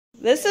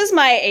This is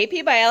my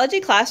AP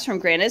Biology class from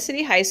Granite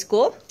City High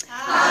School.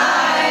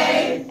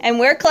 Hi! And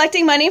we're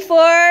collecting money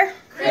for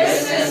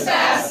Christmas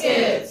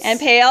baskets! And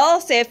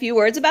Pale, say a few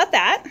words about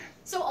that.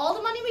 So all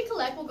the money we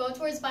collect will go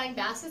towards buying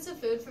baskets of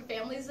food for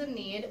families in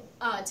need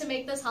to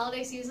make this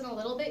holiday season a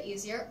little bit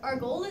easier. Our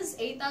goal is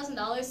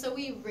 $8,000, so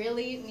we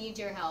really need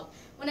your help.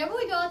 Whenever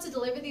we go out to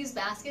deliver these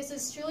baskets,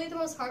 it's truly the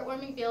most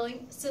heartwarming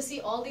feeling to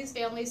see all these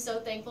families so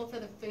thankful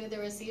for the food they're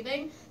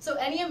receiving. So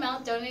any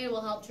amount donated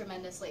will help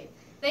tremendously.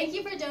 Thank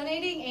you for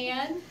donating,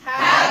 and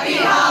Happy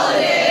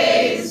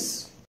Holidays!